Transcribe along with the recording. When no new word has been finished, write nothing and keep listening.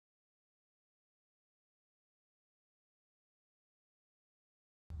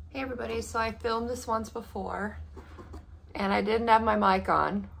Hey everybody, so I filmed this once before and I didn't have my mic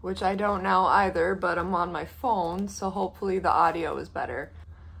on, which I don't now either, but I'm on my phone, so hopefully the audio is better.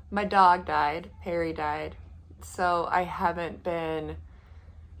 My dog died, Perry died, so I haven't been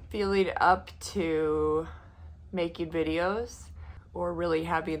feeling up to making videos or really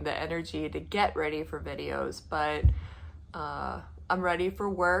having the energy to get ready for videos, but I'm ready for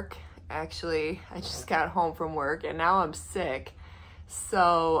work. Actually, I just got home from work and now I'm sick.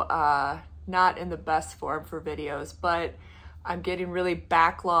 So not in the best form for videos, but I'm getting really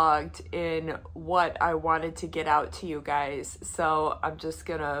backlogged in what I wanted to get out to you guys. So I'm just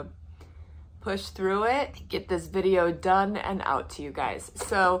gonna push through it, get this video done and out to you guys.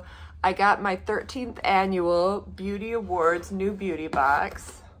 So I got my 13th annual Beauty Awards New Beauty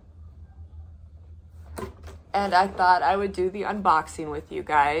box. And I thought I would do the unboxing with you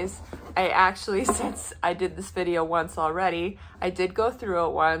guys. I actually, since I did this video once already, I did go through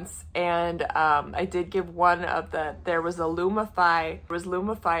it once, and I did give one of there was Lumify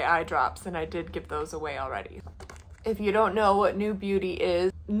Eye Drops, and I did give those away already. If you don't know what NewBeauty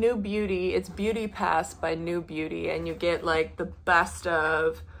is, NewBeauty, it's BeautyPass by NewBeauty, and you get like the best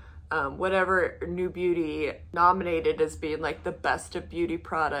of whatever NewBeauty nominated as being like the best of beauty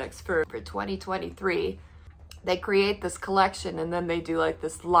products for 2023. They create this collection and then they do like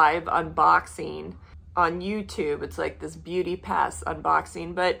this live unboxing on YouTube. It's like this BeautyPass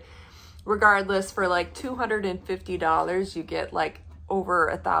unboxing, but regardless, for like $250, you get like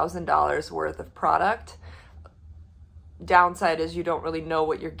over $1,000 worth of product. Downside is you don't really know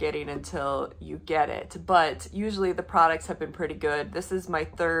what you're getting until you get it, but usually the products have been pretty good. This is my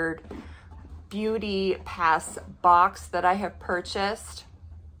third BeautyPass box that I have purchased.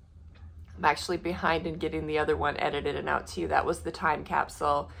 I'm actually behind in getting the other one edited and out to you. That was the time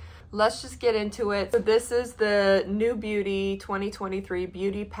capsule. Let's just get into it. So this is the NewBeauty 2023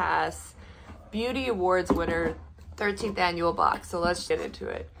 BeautyPass Beauty Awards winner 13th annual box. So let's get into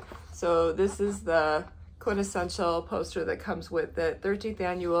it. So this is the quintessential poster that comes with the 13th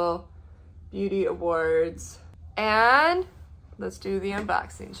annual Beauty Awards. And let's do the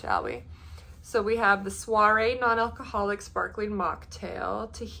unboxing, shall we? So we have the Soirée non-alcoholic sparkling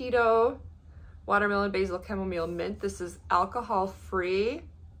mocktail, Tahito, watermelon, basil, chamomile, mint. This is alcohol-free,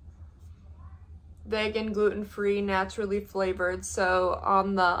 vegan, gluten-free, naturally flavored. So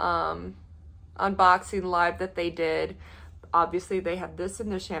on the unboxing live that they did, obviously they have this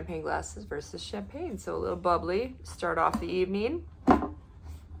in their champagne glasses versus champagne. So a little bubbly, start off the evening.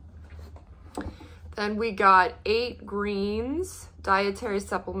 Then we got 8 greens, dietary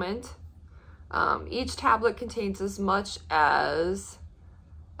supplement. Each tablet contains as much as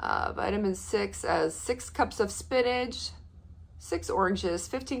vitamin 6 as 6 cups of spinach, 6 oranges,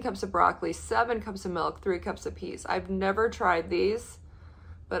 15 cups of broccoli, 7 cups of milk, 3 cups of peas. I've never tried these,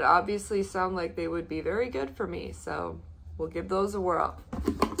 but obviously sound like they would be very good for me. So we'll give those a whirl.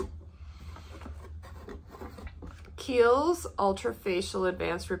 Kiehl's Ultra Facial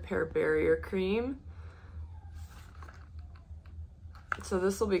Advanced Repair Barrier Cream. So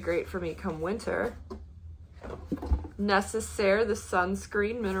this will be great for me come winter. Necessaire, the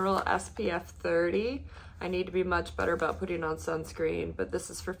sunscreen, mineral SPF 30. I need to be much better about putting on sunscreen, but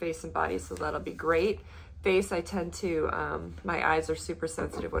this is for face and body, so that'll be great. Face, I tend to, my eyes are super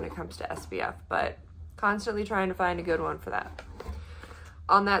sensitive when it comes to SPF, but constantly trying to find a good one for that.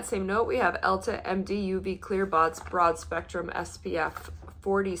 On that same note, we have Elta MD UV Clear Broad Spectrum SPF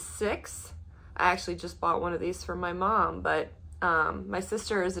 46. I actually just bought one of these for my mom, but my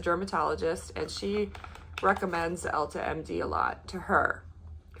sister is a dermatologist and she recommends Elta MD a lot to her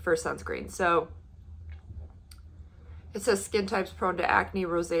for sunscreen. So it says skin types prone to acne,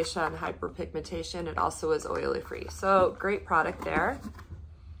 rosacea, and hyperpigmentation. It also is oily free. So great product there.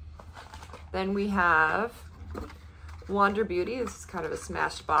 Then we have Wander Beauty. This is kind of a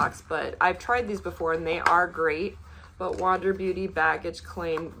smashed box, but I've tried these before and they are great. But Wander Beauty Baggage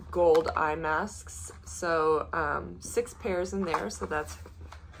Claim Gold Eye Masks. So 6 pairs in there, so that's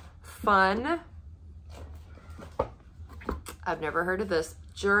fun. I've never heard of this.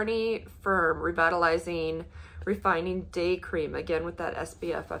 Journey Firm Revitalizing Refining Day Cream, again with that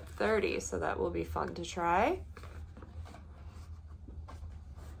SPF of 30, so that will be fun to try.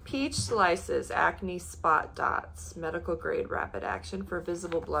 Peach Slices Acne Spot Dots, medical grade rapid action for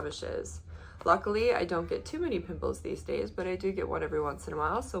visible blemishes. Luckily, I don't get too many pimples these days, but I do get one every once in a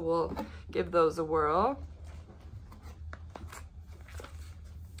while, so we'll give those a whirl.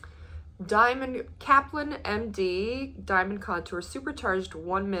 Kaplan MD Diamond Contour Supercharged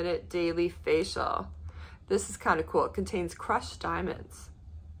 1 Minute Daily Facial. This is kind of cool. It contains crushed diamonds,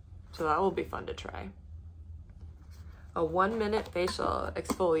 so that will be fun to try. a 1-minute facial,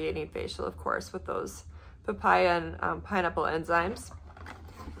 exfoliating facial, of course, with those papaya and pineapple enzymes.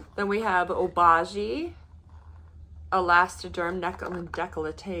 Then we have Obagi Elastoderm Neck and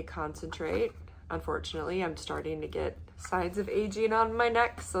Décolleté Concentrate. Unfortunately, I'm starting to get signs of aging on my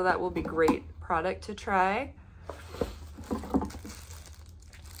neck, so that will be great product to try.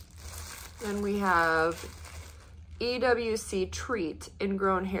 Then we have EWC Treat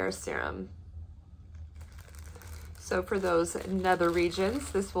Ingrown Hair Serum. So for those nether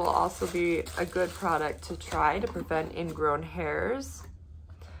regions, this will also be a good product to try to prevent ingrown hairs.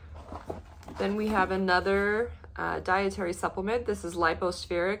 Then we have another dietary supplement. This is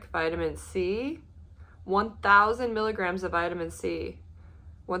Lipospheric Vitamin C. 1,000 milligrams of vitamin C.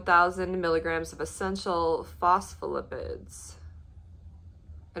 1,000 milligrams of essential phospholipids.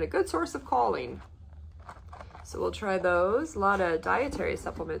 And a good source of choline. So we'll try those. A lot of dietary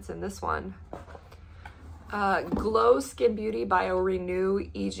supplements in this one. Glow Skin Beauty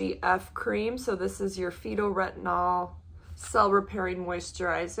BioRenew EGF Cream. So this is your phytoretinol cell repairing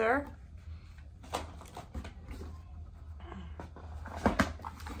moisturizer.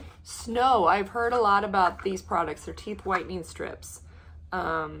 Snow. I've heard a lot about these products. They're teeth whitening strips.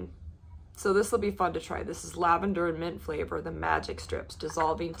 So this will be fun to try. This is lavender and mint flavor, the magic strips,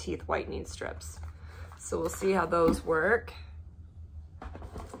 dissolving teeth whitening strips. So we'll see how those work.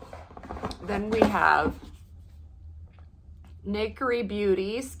 Then we have Nakery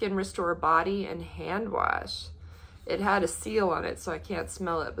Beauty Skin Restore Body and Hand Wash. It had a seal on it, so I can't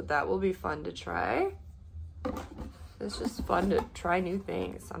smell it, but that will be fun to try. It's just fun to try new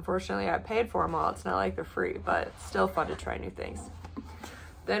things. Unfortunately, I paid for them all. It's not like they're free, but it's still fun to try new things.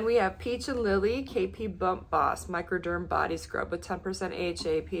 Then we have Peach and Lily KP Bump Boss Microderm Body Scrub with 10%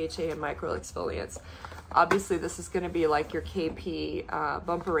 AHA, PHA, and micro exfoliants. Obviously, this is going to be like your KP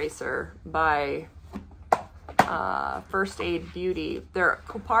Bump Eraser by First Aid Beauty. Their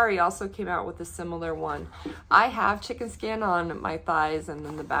Kopari also came out with a similar one. I have chicken skin on my thighs and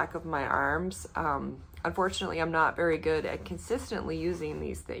then the back of my arms. Unfortunately, I'm not very good at consistently using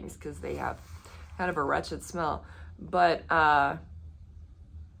these things because they have kind of a wretched smell. But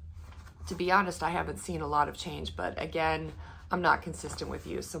to be honest, I haven't seen a lot of change. But again, I'm not consistent with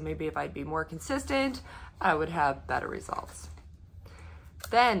you. So maybe if I'd be more consistent, I would have better results.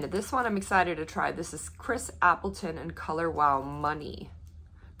 Then this one I'm excited to try. This is Chris Appleton and Color Wow Money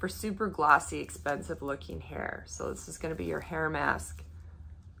for super glossy, expensive looking hair. So this is going to be your hair mask.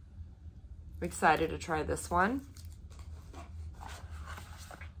 I'm excited to try this one.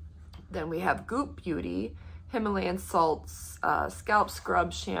 Then we have Goop Beauty Himalayan Salts Scalp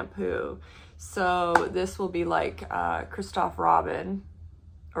Scrub Shampoo. So this will be like Christoph Robin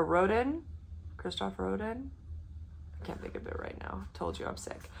or Rodin. Christoph Rodin? I can't think of it right now. Told you I'm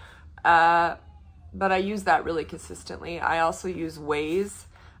sick. But I use that really consistently. I also use Waze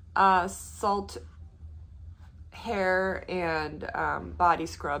Salt Hair and Body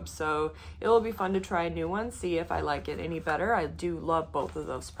Scrub. So it will be fun to try a new one, see if I like it any better. I do love both of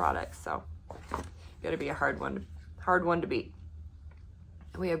those products. So gotta be a hard one to beat.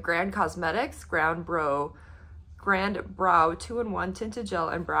 We have Grand Cosmetics Grand Brow 2-in-1 Tinted Gel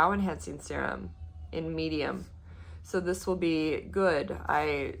and Brow Enhancing Serum in medium. So this will be good.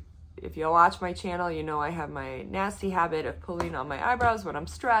 If you watch my channel, you know I have my nasty habit of pulling on my eyebrows when I'm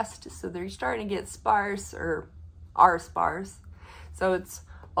stressed. So they're starting to get sparse or are sparse. So it's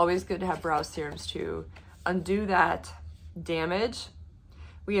always good to have brow serums to undo that damage.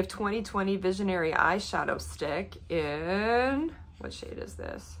 We have 2020 Visionary Eyeshadow Stick in, what shade is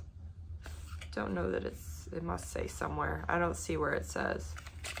this? Don't know that it must say somewhere. I don't see where it says.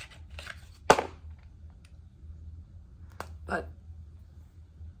 But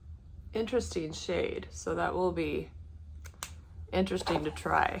interesting shade. So that will be interesting to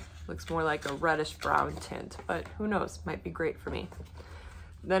try. Looks more like a reddish brown tint, but who knows, might be great for me.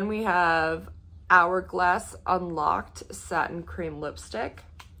 Then we have Hourglass Unlocked Satin Cream Lipstick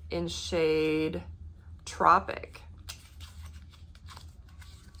in shade Tropic.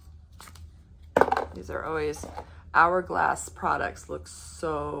 These are always Hourglass products, look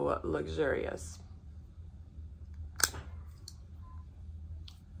so luxurious.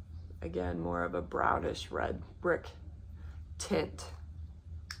 Again, more of a brownish red brick tint.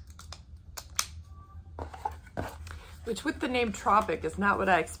 Which with the name Tropic is not what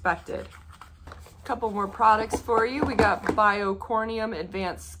I expected. A couple more products for you. We got Biocorneum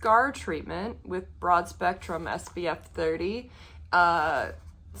Advanced Scar Treatment with Broad Spectrum SPF 30.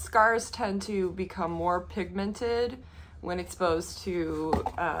 Scars tend to become more pigmented when exposed to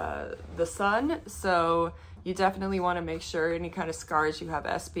the sun. So You definitely want to make sure any kind of scars you have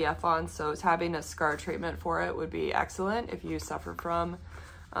SPF on, so having a scar treatment for it would be excellent if you suffer from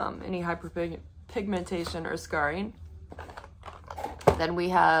any hyperpigmentation or scarring. Then we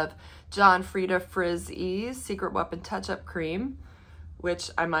have John Frieda Frizz Ease Secret Weapon Touch-Up Cream,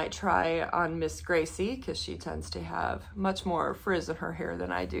 which I might try on Miss Gracie because she tends to have much more frizz in her hair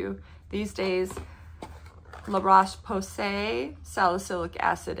than I do these days. La Roche-Posay Salicylic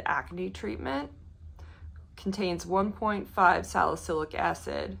Acid Acne Treatment. Contains 1.5 salicylic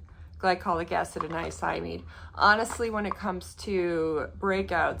acid, glycolic acid, and niacinamide. Honestly, when it comes to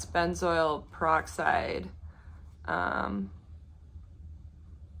breakouts, benzoyl peroxide and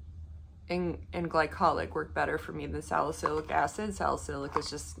glycolic work better for me than salicylic acid. Salicylic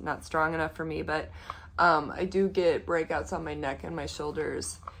is just not strong enough for me, but I do get breakouts on my neck and my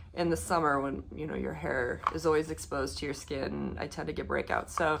shoulders in the summer when, you know, your hair is always exposed to your skin. I tend to get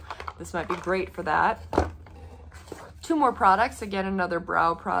breakouts, so this might be great for that. 2 more products, again, another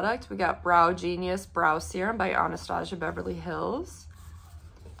brow product. We got Brow Genius Brow Serum by Anastasia Beverly Hills.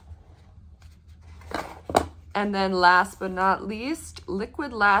 And then last but not least,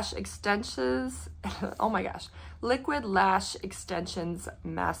 Liquid Lash Extensions, oh my gosh, Liquid Lash Extensions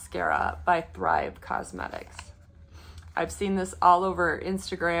Mascara by Thrive Cosmetics. I've seen this all over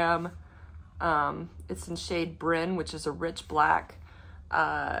Instagram. It's in shade Bryn, which is a rich black.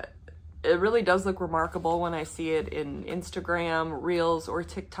 It really does look remarkable when I see it in Instagram Reels or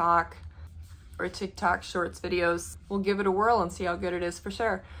TikTok Shorts videos. We'll give it a whirl and see how good it is for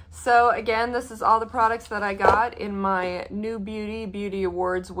sure. So again, this is all the products that I got in my NewBeauty Beauty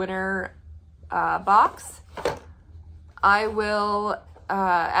Awards winner box. I will,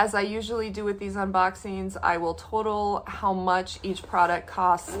 as I usually do with these unboxings, I will total how much each product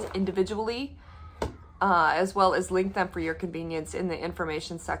costs individually, as well as link them for your convenience in the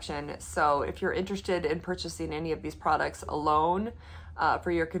information section. So if you're interested in purchasing any of these products alone,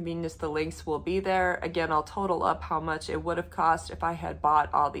 for your convenience, the links will be there. Again, I'll total up how much it would have cost if I had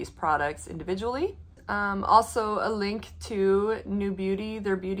bought all these products individually. Also a link to NewBeauty,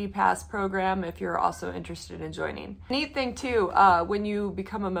 their BeautyPass program, if you're also interested in joining. Neat thing too, when you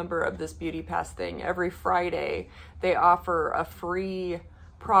become a member of this BeautyPass thing, every Friday they offer a free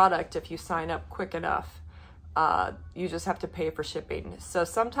product if you sign up quick enough. You just have to pay for shipping. So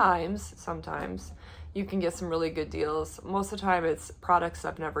sometimes you can get some really good deals. Most of the time it's products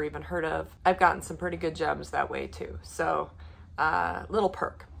I've never even heard of. I've gotten some pretty good gems that way too. So little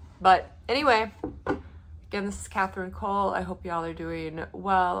perk. But anyway, again, this is Katherine Cole. I hope y'all are doing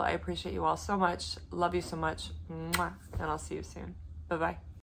well. I appreciate you all so much. Love you so much. Mwah. And I'll see you soon. Bye-bye.